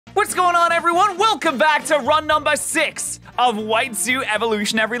What's going on, everyone? Welcome back to run number 6 of White Suit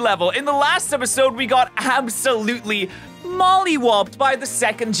Evolutionary Level. In the last episode, we got absolutely mollywopped by the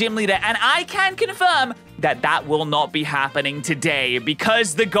second gym leader, and I can confirm that that will not be happening today,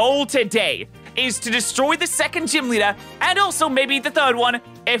 because the goal today is to destroy the second gym leader and also maybe the third one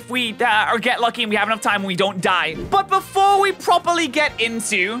if we or get lucky and we have enough time and we don't die. But before we properly get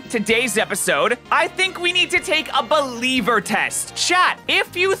into today's episode, I think we need to take a believer test. Chat,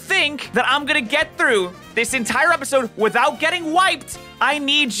 if you think that I'm gonna get through this entire episode without getting wiped, I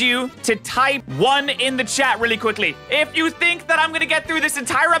need you to type 1 in the chat really quickly. If you think that I'm gonna get through this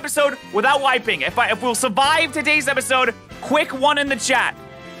entire episode without wiping, if we'll survive today's episode, quick 1 in the chat.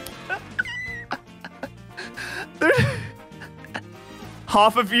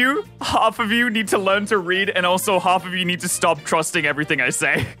 Half of you need to learn to read, and also half of you need to stop trusting everything I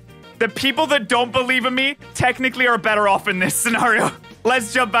say. The people that don't believe in me technically are better off in this scenario.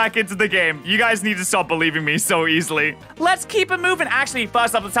 Let's jump back into the game. You guys need to stop believing me so easily. Let's keep it moving. Actually,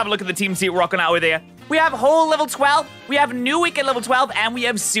 first off, let's have a look at the team, see what we're rocking out with here. We have Hole level 12, we have Newick at level 12, and we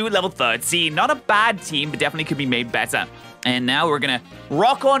have Suit level 13. Not a bad team, but definitely could be made better. And now we're gonna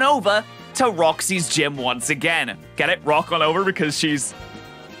rock on over to Roxy's gym once again. Get it? Rock on over because she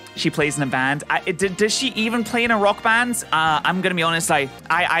plays in a band. Does she even play in a rock band? I'm gonna be honest,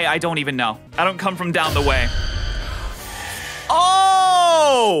 I don't even know. I don't come from down the way.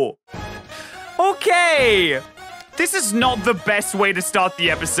 Oh! Okay. This is not the best way to start the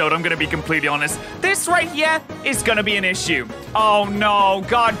episode, I'm gonna be completely honest. This right here is gonna be an issue. Oh no,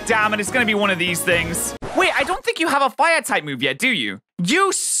 god damn it, it's gonna be one of these things. Wait, I don't think you have a fire type move yet, do you?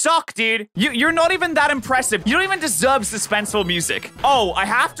 You suck, dude. You're not even that impressive. You don't even deserve suspenseful music. Oh, I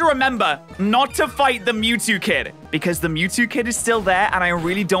have to remember not to fight the Mewtwo kid, because the Mewtwo kid is still there, and I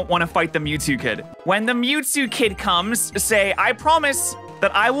really don't want to fight the Mewtwo kid. When the Mewtwo kid comes, say, I promise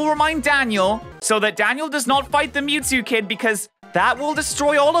that I will remind Daniel so that Daniel does not fight the Mewtwo kid, because that will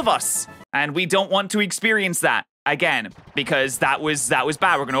destroy all of us. And we don't want to experience that again, because that was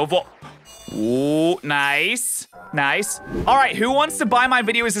bad. We're gonna avoid. Ooh, nice. Nice. All right, who wants to buy my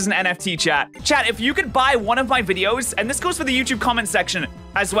videos as an NFT, chat? Chat, if you could buy one of my videos, and this goes for the YouTube comment section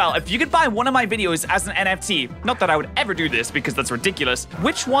as well, if you could buy one of my videos as an NFT, not that I would ever do this because that's ridiculous,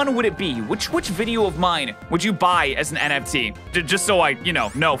 which one would it be? Which video of mine would you buy as an NFT? Just so I,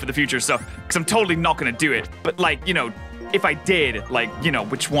 know for the future, so, because I'm totally not gonna do it, but like, if I did, like,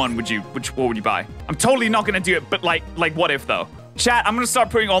 which one would you buy? I'm totally not gonna do it, but like what if though? Chat, I'm gonna start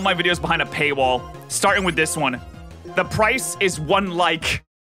putting all my videos behind a paywall, starting with this one. The price is 1 like.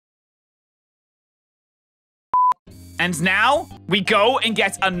 And now we go and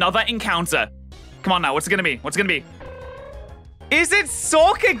get another encounter. Come on now, what's it gonna be? What's it gonna be? Is it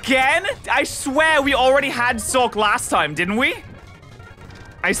Sork again? I swear we already had Sork last time, didn't we?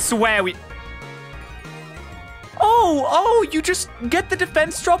 I swear we... Oh, you just get the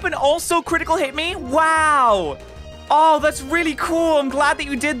defense drop and also critical hit me? Wow. Oh, that's really cool. I'm glad that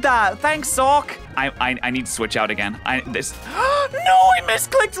you did that. Thanks, Sock. I need to switch out again. No, I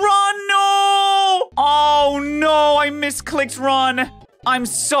misclicked run. No. Oh, no, I misclicked run. I'm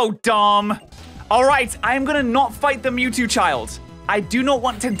so dumb. All right, I'm going to not fight the Mewtwo child. I do not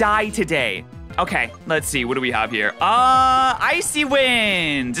want to die today. Okay, let's see. What do we have here? Icy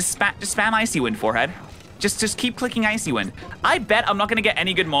Wind. Just spam Icy Wind, forehead. Just keep clicking Icy Wind. I bet I'm not gonna get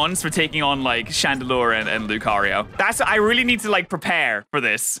any good mons for taking on like Chandelure and Lucario. I really need to like prepare for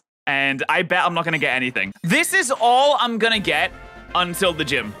this. And I bet I'm not gonna get anything. This is all I'm gonna get until the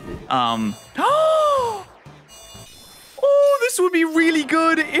gym. Oh, this would be really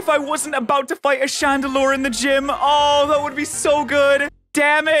good if I wasn't about to fight a Chandelure in the gym. Oh, that would be so good.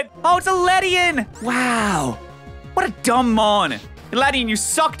 Damn it. Oh, it's a Ledian. Wow. What a dumb mon. Ledian, you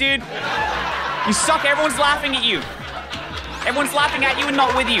suck, dude. You suck. Everyone's laughing at you. Everyone's laughing at you and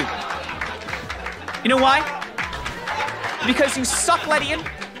not with you. You know why? Because you suck, Ledian.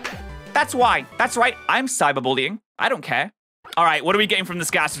 That's why. That's right. I'm cyberbullying. I don't care. All right, what are we getting from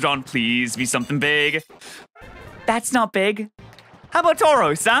this Gastrodon? Please be something big. That's not big. How about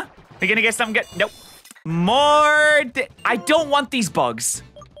Tauros, huh? We're gonna get something good. Nope. More. I don't want these bugs.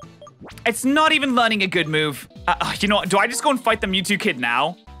 It's not even learning a good move. You know what? Do I just go and fight the Mewtwo kid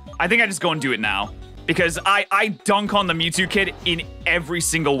now? I think I just go and do it now. Because I dunk on the Mewtwo kid in every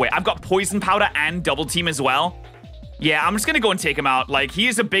single way. I've got Poison Powder and Double Team as well. Yeah, I'm just gonna go and take him out. Like, he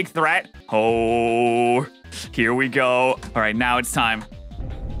is a big threat. Oh, here we go. All right, now it's time.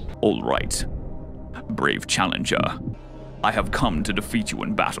 All right, brave challenger. I have come to defeat you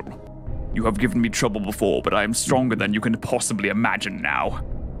in battle. You have given me trouble before, but I am stronger than you can possibly imagine now.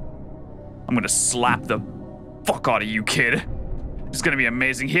 I'm gonna slap the fuck out of you, kid. It's gonna be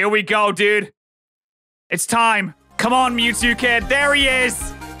amazing. Here we go, dude. It's time. Come on, Mewtwo kid. There he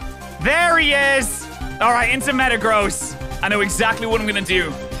is. There he is. All right, into Metagross. I know exactly what I'm gonna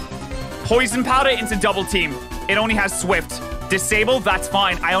do. Poison Powder into Double Team. It only has Swift. Disable, that's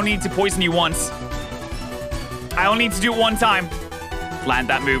fine. I only need to poison you once. I only need to do it one time. Land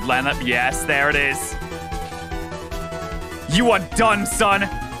that move, land that. Yes, there it is. You are done, son.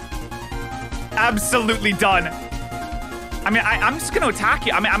 Absolutely done. I mean, I'm just gonna attack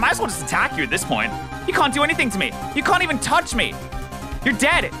you. I mean, I might as well just attack you at this point. You can't do anything to me. You can't even touch me. You're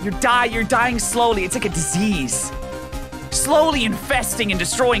dead. You're dying slowly. It's like a disease. Slowly infesting and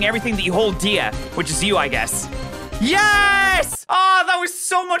destroying everything that you hold dear, which is you, I guess. Yes! Oh, that was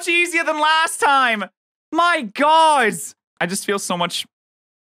so much easier than last time. My God. I just feel so much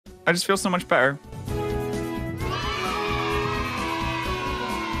better.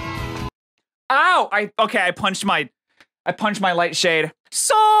 Ow! I punched my light shade.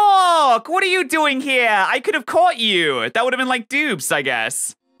 Sock! What are you doing here? I could have caught you. That would have been like dupes, I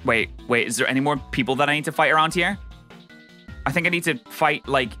guess. Wait, is there any more people that I need to fight around here? I think I need to fight,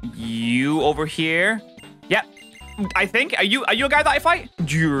 like, you over here. Yep. I think. Are you a guy that I fight?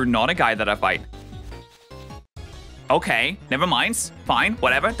 You're not a guy that I fight. Okay, never mind. Fine,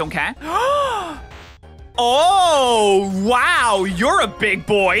 whatever, don't care. Oh, wow, you're a big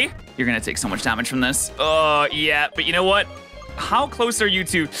boy. You're gonna take so much damage from this. Yeah, but you know what? How close are you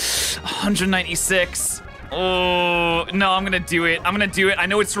to 196? Oh, no, I'm gonna do it. I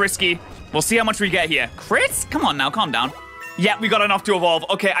know it's risky. We'll see how much we get here. Crits? Come on now, calm down. Yeah, we got enough to evolve.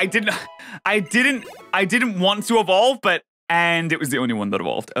 Okay, I didn't want to evolve, and it was the only one that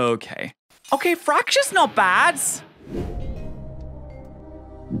evolved. Okay. Okay, Fracture's not bad.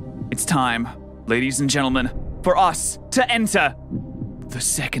 It's time, ladies and gentlemen, for us to enter the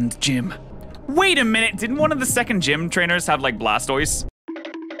second gym. Wait a minute, didn't one of the second gym trainers have like Blastoise?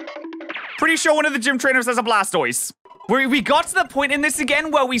 Pretty sure one of the gym trainers has a Blastoise. We got to the point in this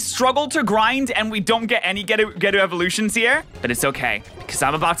again where we struggle to grind and we don't get any get evolutions here. But it's okay, because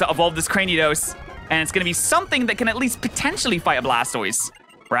I'm about to evolve this Cranidos, and it's gonna be something that can at least potentially fight a Blastoise,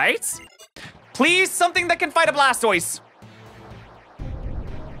 right? Please, something that can fight a Blastoise.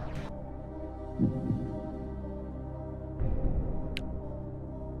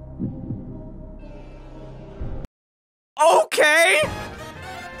 Okay!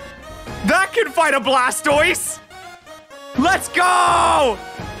 That can fight a Blastoise! Let's go!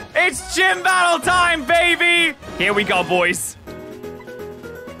 It's gym battle time, baby! Here we go, boys.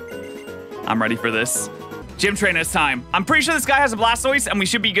 I'm ready for this. Gym trainer's time. I'm pretty sure this guy has a Blastoise, and we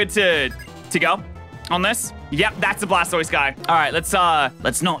should be good to go on this. Yep, that's a Blastoise guy. All right, let's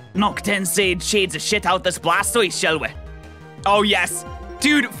knock 10 shades of shit out this Blastoise, shall we? Oh, yes.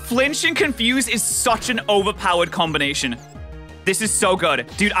 Dude, Flinch and Confuse is such an overpowered combination. This is so good.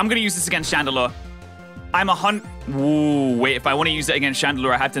 Dude, I'm gonna use this against Chandelure. Ooh, wait, if I want to use it against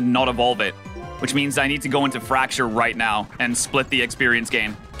Chandelure, I have to not evolve it, which means I need to go into Fracture right now and split the experience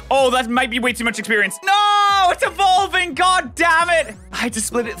gain. Oh, that might be way too much experience. No, it's evolving. God damn it. I had to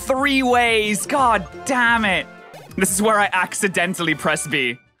split it 3 ways. God damn it. This is where I accidentally press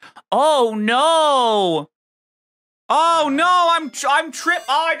B. Oh, no. Oh, no, I'm tripped.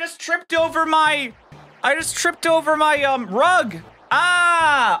 Oh, I just tripped over my rug.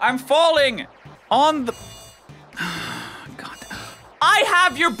 Ah, I'm falling on the... God. I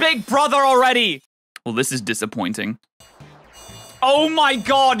have your big brother already. Well, this is disappointing. Oh my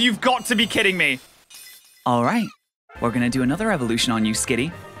God, you've got to be kidding me. All right, we're gonna do another evolution on you,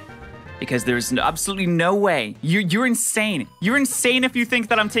 Skitty. Because there's absolutely no way. You're insane. You're insane if you think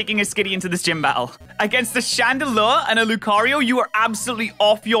that I'm taking a Skitty into this gym battle. Against a Chandelure and a Lucario, you are absolutely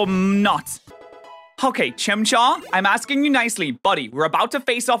off your nut. Okay, Chimchar, I'm asking you nicely, buddy. We're about to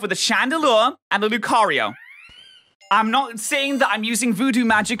face off with a Chandelure and a Lucario. I'm not saying that I'm using voodoo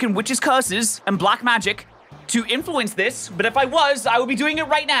magic and witches' curses and black magic to influence this, but if I was, I would be doing it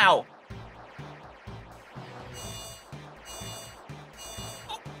right now.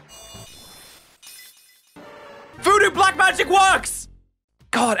 Voodoo black magic works!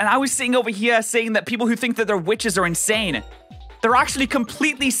 God, and I was sitting over here saying that people who think that they're witches are insane. They're actually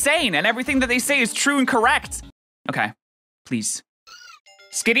completely sane, and everything that they say is true and correct. Okay, please.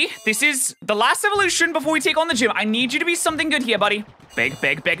 Skitty, this is the last evolution before we take on the gym. I need you to be something good here, buddy. Big,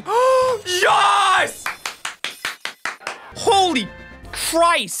 big, big. Yes! Holy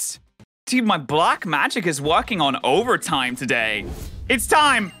Christ. Dude, my black magic is working on overtime today. It's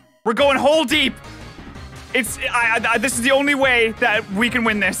time. We're going hole deep. This is the only way that we can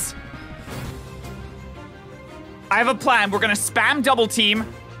win this. I have a plan. We're gonna spam double team.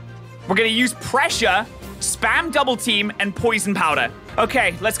 We're gonna use pressure Spam double team and poison powder.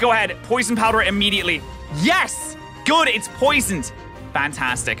 Okay, let's go ahead. Poison powder immediately. Yes! Good, it's poisoned.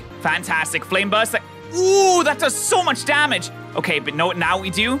 Fantastic. Fantastic. Flame burst. Ooh, that does so much damage. Okay, but no, now we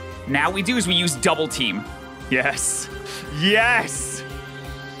do is we use double team. Yes. Yes.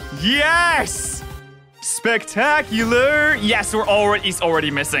 Yes. Spectacular. Yes, he's already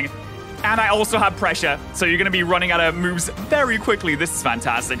missing. And I also have pressure, so you're gonna be running out of moves very quickly. This is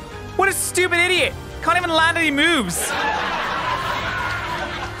fantastic. What a stupid idiot. Can't even land any moves.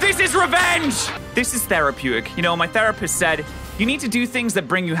 This is revenge. This is therapeutic. You know, my therapist said, you need to do things that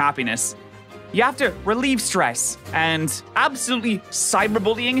bring you happiness. You have to relieve stress, and absolutely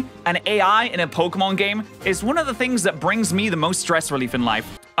cyberbullying an AI in a Pokemon game is one of the things that brings me the most stress relief in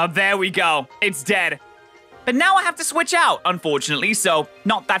life. Oh, there we go. It's dead. But now I have to switch out, unfortunately, so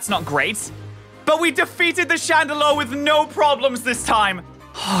that's not great. But we defeated the Chandelure with no problems this time.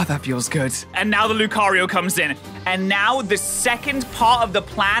 Oh, that feels good. And now the Lucario comes in. And now the second part of the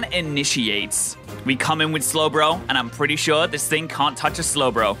plan initiates. We come in with Slowbro, and I'm pretty sure this thing can't touch a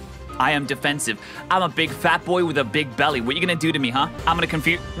Slowbro. I am defensive. I'm a big fat boy with a big belly. What are you gonna do to me, huh? I'm gonna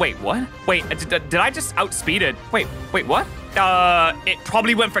confuse. Wait, what? Wait, did I just outspeed it? Wait, what? It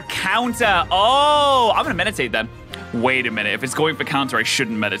probably went for counter. Oh, I'm gonna meditate then. Wait a minute. If it's going for counter, I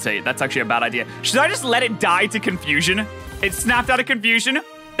shouldn't meditate. That's actually a bad idea. Should I just let it die to confusion? It snapped out of confusion.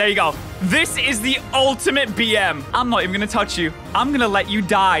 There you go. This is the ultimate BM. I'm not even gonna touch you. I'm gonna let you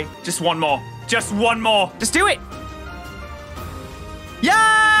die. Just one more. Just one more. Just do it.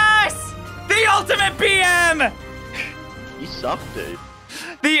 Yes! The ultimate BM! You suck, dude.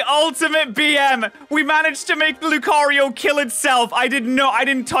 The ultimate BM! We managed to make the Lucario kill itself. I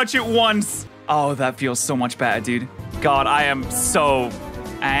didn't touch it once. Oh, that feels so much better, dude. God, I am so...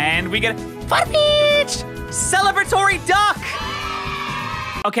 And we get Fudge! Celebratory Duck!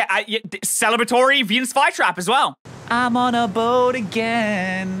 Okay, celebratory Venus Flytrap as well. I'm on a boat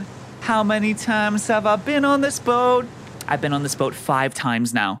again. How many times have I been on this boat? I've been on this boat 5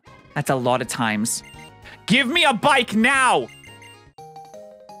 times now. That's a lot of times. Give me a bike now!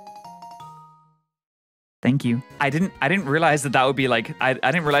 Thank you. I didn't realize that would be like, I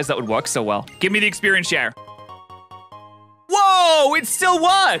didn't realize that would work so well. Give me the experience share. Whoa, it still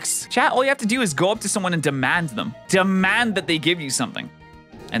works! Chat, all you have to do is go up to someone and demand them. Demand that they give you something.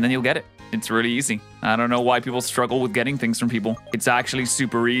 And then you'll get it. It's really easy. I don't know why people struggle with getting things from people. It's actually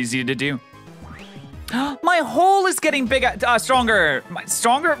super easy to do. My hole is getting bigger, stronger.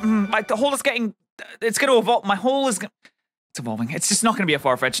 The hole is getting, it's gonna evolve. My hole is, it's evolving. It's just not gonna be a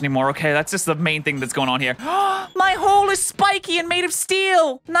Farfetch anymore, okay? That's just the main thing that's going on here. My hole is spiky and made of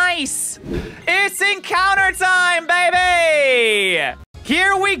steel. Nice. It's encounter time, baby.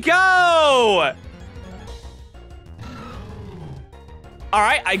 Here we go. All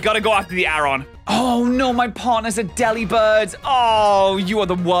right, I gotta go after the Aron. Oh no, my partner's a Delibird. Oh, you are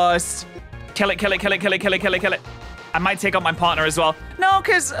the worst. Kill it, kill it, kill it, kill it, kill it, kill it, kill it. I might take out my partner as well. No,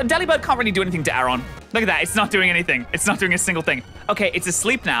 because Delibird can't really do anything to Aron. Look at that, it's not doing anything. It's not doing a single thing. Okay, it's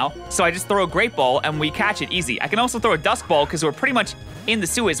asleep now, so I just throw a Great Ball and we catch it easy. I can also throw a Dusk Ball because we're pretty much in the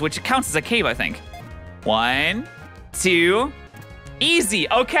sewers, which counts as a cave, I think. 1, 2, easy,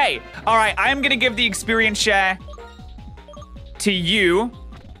 okay. All right, I'm gonna give the experience share to you.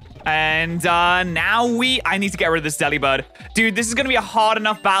 And now I need to get rid of this Delibird. Dude, this is gonna be a hard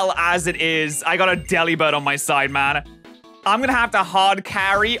enough battle as it is. I got a Delibird on my side, man. I'm gonna have to hard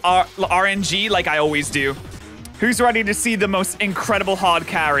carry RNG like I always do. Who's ready to see the most incredible hard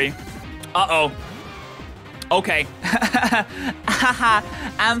carry? Uh-oh. Okay.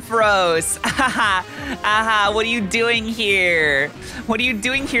 Ampharos. What are you doing here? What are you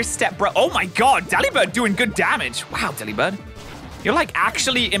doing here, step bro? Oh my god, Delibird doing good damage. Wow, Delibird. You're like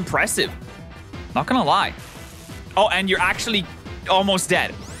actually impressive. Not gonna lie. Oh, and you're actually almost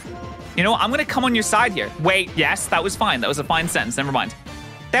dead. You know what? I'm gonna come on your side here. Wait, yes, that was fine. That was a fine sentence. Never mind.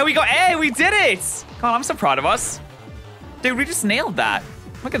 There we go. Hey, we did it. God, I'm so proud of us. Dude, we just nailed that.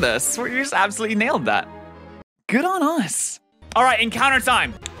 Look at this. We just absolutely nailed that. Good on us. All right, encounter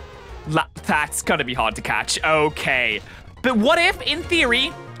time. That's gonna be hard to catch. Okay. But what if, in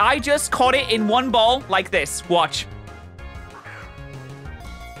theory, I just caught it in one ball like this? Watch.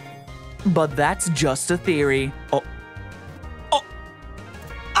 But that's just a theory. Oh. Oh.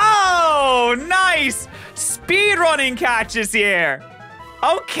 Oh, nice. Speedrunning catches here.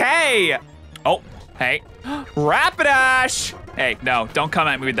 Okay. Oh, hey. Rapidash. Hey, no, don't come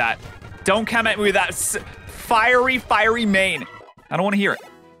at me with that. Don't come at me with that fiery mane. I don't want to hear it.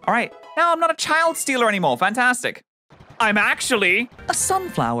 All right. Now I'm not a child stealer anymore. Fantastic. I'm actually a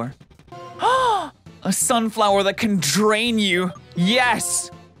sunflower. A sunflower that can drain you.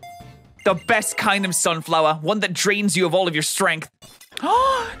 Yes. The best kind of sunflower. One that drains you of all of your strength.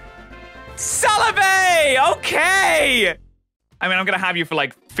 Salivate! Okay! I mean, I'm gonna have you for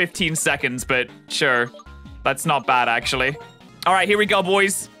like 15 seconds, but sure. That's not bad, actually. All right, here we go,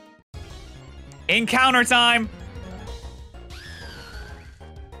 boys. Encounter time.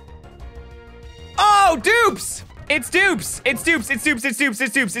 Oh, dupes! It's dupes! It's dupes, it's dupes, it's dupes,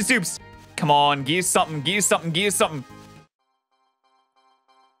 it's dupes, it's dupes. Come on, give us something, give us something, give us something.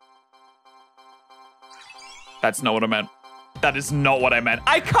 That's not what I meant. That is not what I meant.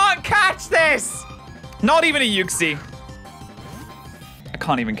 I can't catch this! Not even a Yuxi. I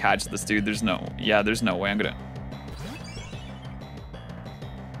can't even catch this, dude. There's no way I'm gonna...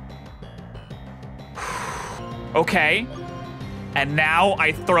 Okay. And now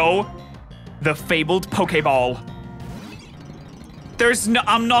I throw the fabled Pokeball.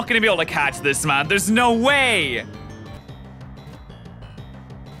 I'm not gonna be able to catch this, man. There's no way.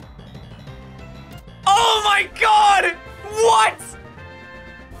 Oh my God! What?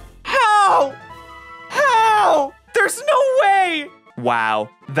 How? How? There's no way. Wow,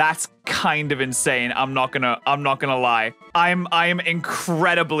 that's kind of insane. I'm not gonna lie. I am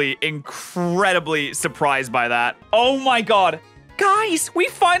incredibly surprised by that. Oh my God. Guys, we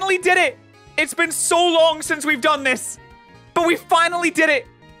finally did it. It's been so long since we've done this, but we finally did it.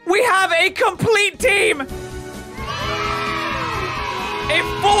 We have a complete team. A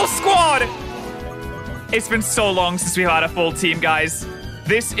full squad. It's been so long since we've had a full team, guys.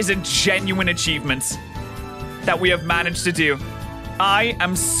 This is a genuine achievement that we have managed to do. I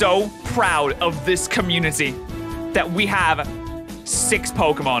am so proud of this community that we have 6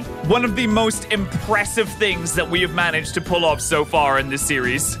 Pokemon. One of the most impressive things that we have managed to pull off so far in this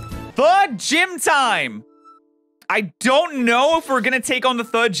series. Third gym time. I don't know if we're gonna take on the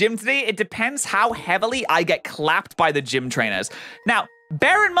third gym today. It depends how heavily I get clapped by the gym trainers. Now,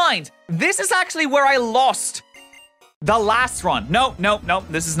 bear in mind, this is actually where I lost the last run. No,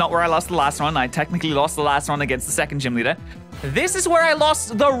 this is not where I lost the last run. I technically lost the last run against the second gym leader. This is where I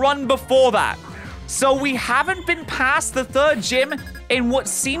lost the run before that. So we haven't been past the third gym in what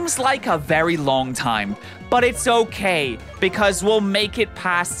seems like a very long time. But it's okay, because we'll make it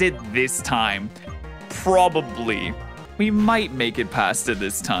past it this time. Probably. We might make it past it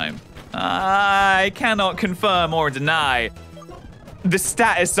this time. I cannot confirm or deny the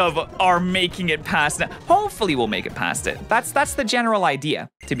status of our making it past it. Hopefully we'll make it past it. That's the general idea,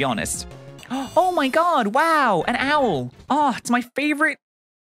 to be honest. Oh my God, wow, an owl. Oh, it's my favorite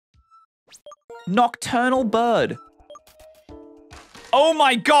nocturnal bird. Oh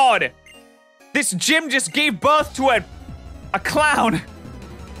my God. This gym just gave birth to a clown.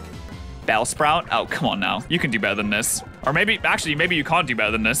 Bellsprout? Oh, come on now. You can do better than this. Or maybe you can't do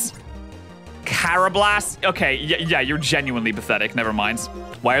better than this. Carablast? Okay, yeah, you're genuinely pathetic. Never mind.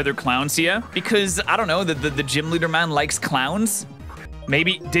 Why are there clowns here? Because, I don't know, the gym leader man likes clowns.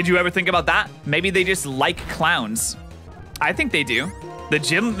 Maybe, did you ever think about that? Maybe they just like clowns. I think they do. The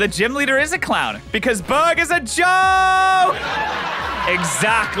gym leader is a clown because Berg is a joke!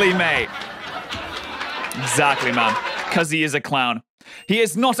 Exactly, mate. Exactly, man. Because he is a clown. He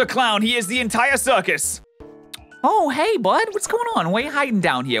is not a clown, he is the entire circus. Oh, hey, bud, what's going on? Why are you hiding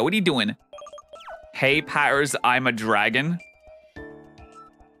down here? What are you doing? Hey, Patterrz, I'm a dragon.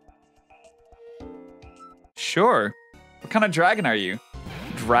 Sure. What kind of dragon are you?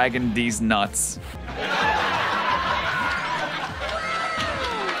 Dragon these nuts.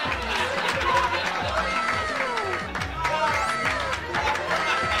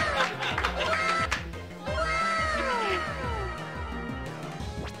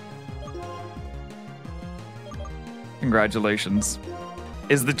 Congratulations.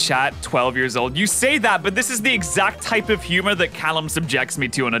 Is the chat 12 years old? You say that, but this is the exact type of humor that Callum subjects me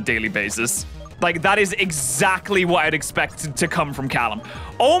to on a daily basis. Like, that is exactly what I'd expect to come from Callum.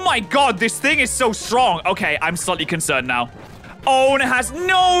 Oh my God, this thing is so strong. Okay, I'm slightly concerned now. Oh, and it has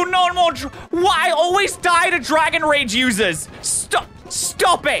no more. Why? I always die to Dragon Rage users.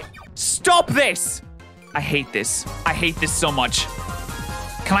 Stop it. Stop this. I hate this. I hate this so much.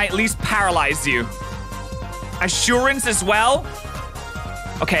 Can I at least paralyze you? Assurance as well?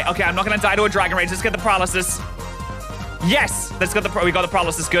 Okay, I'm not gonna die to a Dragon Rage. Let's get the paralysis. Yes! We got the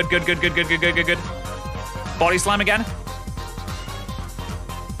paralysis. Good. Body slam again.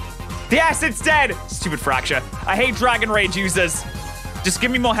 Yes, it's dead! Stupid fracture. I hate Dragon Rage users. Just give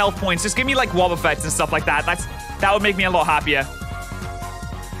me more health points. Just give me like Wobbuffets and stuff like that. That would make me a lot happier.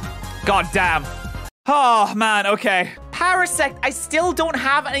 God damn. Oh, man, okay. Parasect, I still don't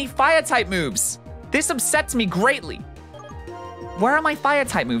have any fire type moves. This upsets me greatly. Where are my fire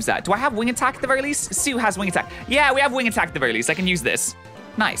type moves at? Do I have wing attack at the very least? Sue has wing attack. Yeah, we have wing attack at the very least. I can use this.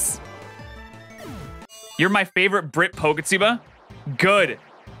 Nice. You're my favorite Brit Poketsuba? Good.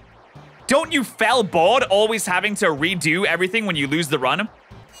 Don't you fell bored always having to redo everything when you lose the run?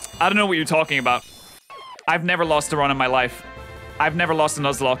 I don't know what you're talking about. I've never lost a run in my life. I've never lost a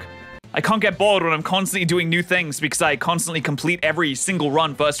Nuzlocke. I can't get bored when I'm constantly doing new things because I constantly complete every single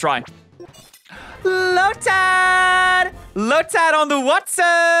run first try. Lotad! Lotad on the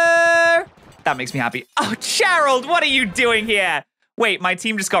water! That makes me happy. Oh, Gerald, what are you doing here? Wait, my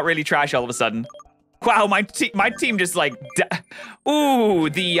team just got really trash all of a sudden. Wow, my team just like, ooh,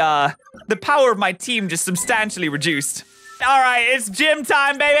 the power of my team just substantially reduced. All right, it's gym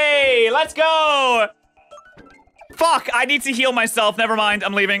time, baby. Let's go. Fuck, I need to heal myself. Never mind,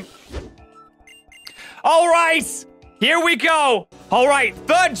 I'm leaving. All right, here we go. All right,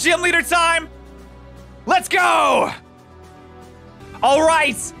 third gym leader time. Let's go. All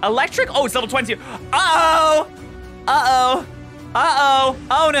right, electric. Oh, it's level 20. Uh-oh. Uh-oh. Uh-oh.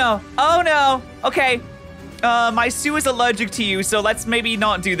 Oh, no. Oh, no. Okay. My Sue is allergic to you, so let's maybe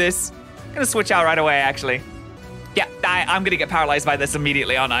not do this. I'm gonna switch out right away, actually. Yeah, I'm gonna get paralyzed by this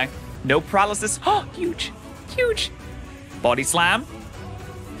immediately, aren't I? No paralysis. Oh, huge. Huge. Body slam.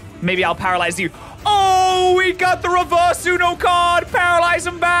 Maybe I'll paralyze you. Oh, we got the reverse Uno card. Paralyze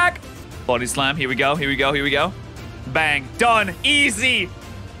him back. Body slam. Here we go. Here we go. Here we go. Bang. Done. Easy.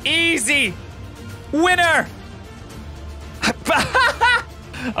 Easy. Winner.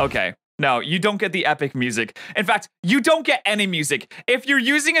 Okay. No, you don't get the epic music. In fact, you don't get any music. If you're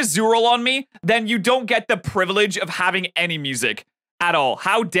using a Zooral on me, then you don't get the privilege of having any music at all.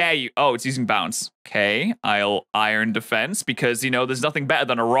 How dare you? Oh, it's using bounce. Okay, I'll iron defense because, you know, there's nothing better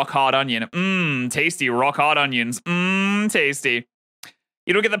than a rock hard onion. Mmm, tasty rock hard onions. Mmm, tasty.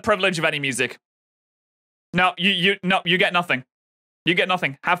 You don't get the privilege of any music. No, you get nothing. You get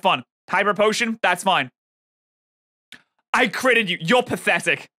nothing. Have fun. Hyper potion, that's fine. I critted you. You're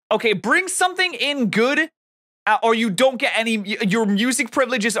pathetic. Okay, bring something in good, or you don't get any. Your music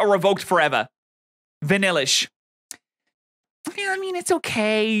privileges are revoked forever. Vanillish. I mean, it's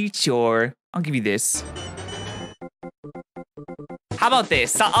okay. Sure, I'll give you this. How about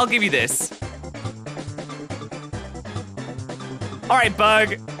this? I'll give you this. All right,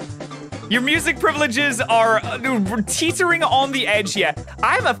 Bug. Your music privileges are teetering on the edge here.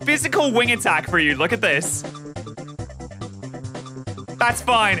 I have a physical wing attack for you. Look at this. That's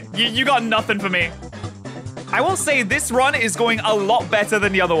fine. You got nothing for me. I will say this run is going a lot better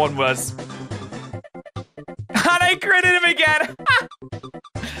than the other one was. And I critted him again.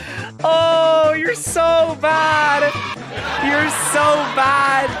 Oh, you're so bad. You're so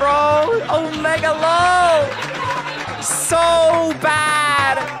bad, bro. Omega low. So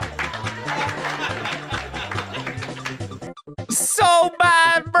bad. So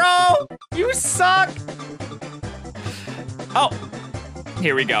bad, bro. You suck. Oh.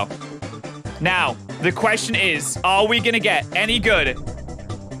 Here we go. Now, the question is, are we gonna get any good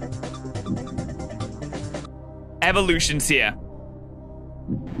evolutions here?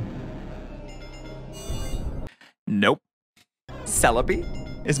 Nope. Celebi?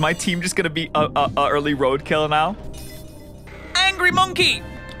 Is my team just gonna be a early roadkill now? Angry monkey!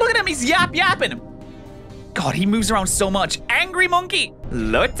 Look at him, he's yapping. God, he moves around so much. Angry monkey!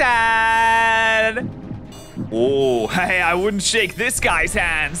 Lotad! Oh, hey, I wouldn't shake this guy's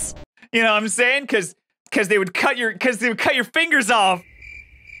hands. You know what I'm saying? Cause they would cut your fingers off.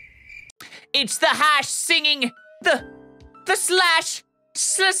 It's the hash singing, the slash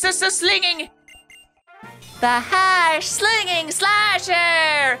slinging. The hash slinging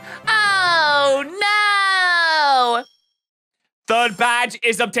slasher. Oh no! Third badge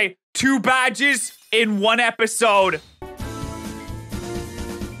is obtained. 2 badges in 1 episode.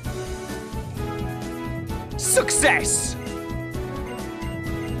 Success!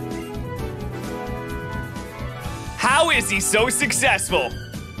 How is he so successful?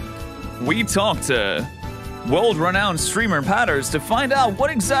 We talked to world-renowned streamer Patterrz to find out what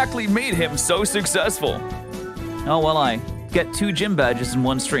exactly made him so successful. Oh, well, I get 2 gym badges in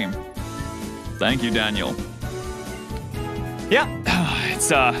 1 stream. Thank you, Daniel. Yeah, it's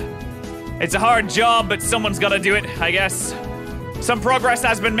a hard job, but someone's gotta do it, I guess. Some progress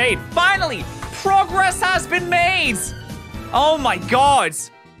has been made. Finally! Progress has been made! Oh my god!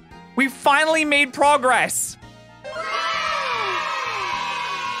 We finally made progress!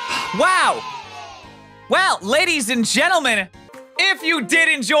 Wow! Well, ladies and gentlemen, if you did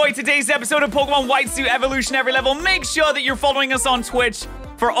enjoy today's episode of Pokemon White Suit Evolution Every Level, make sure that you're following us on Twitch,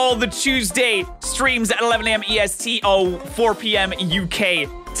 for all the Tuesday streams at 11 a.m. EST, 4 p.m. UK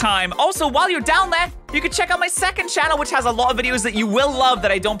time. Also, while you're down there, you can check out my second channel, which has a lot of videos that you will love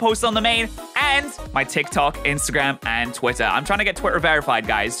that I don't post on the main, and my TikTok, Instagram, and Twitter. I'm trying to get Twitter verified,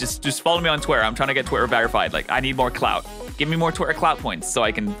 guys. Just follow me on Twitter. I'm trying to get Twitter verified. Like, I need more clout. Give me more Twitter clout points so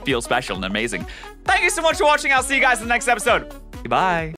I can feel special and amazing. Thank you so much for watching. I'll see you guys in the next episode. Goodbye.